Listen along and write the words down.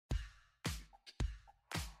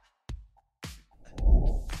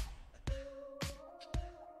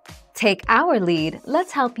Take our lead,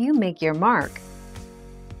 let's help you make your mark.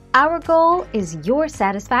 Our goal is your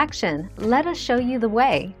satisfaction. Let us show you the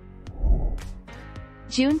way.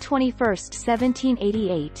 June 21,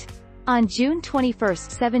 1788. On June 21,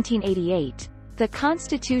 1788, the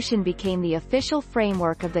Constitution became the official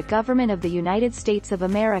framework of the government of the United States of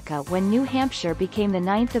America when New Hampshire became the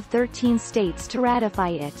 9th of 13 states to ratify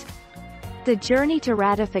it. The journey to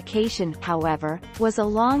ratification, however, was a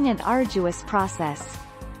long and arduous process.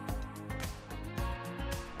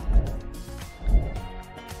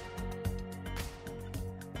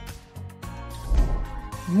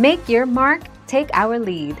 Make your mark, take our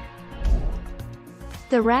lead.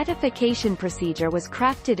 The ratification procedure was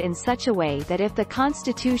crafted in such a way that if the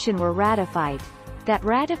Constitution were ratified, that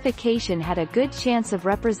ratification had a good chance of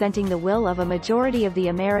representing the will of a majority of the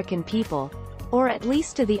American people, or at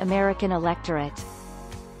least to the American electorate.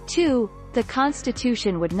 2. The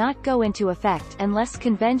Constitution would not go into effect unless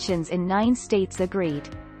conventions in 9 states agreed.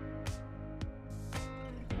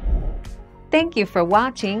 Thank you for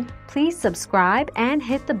watching. Please subscribe and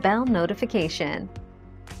hit the bell notification.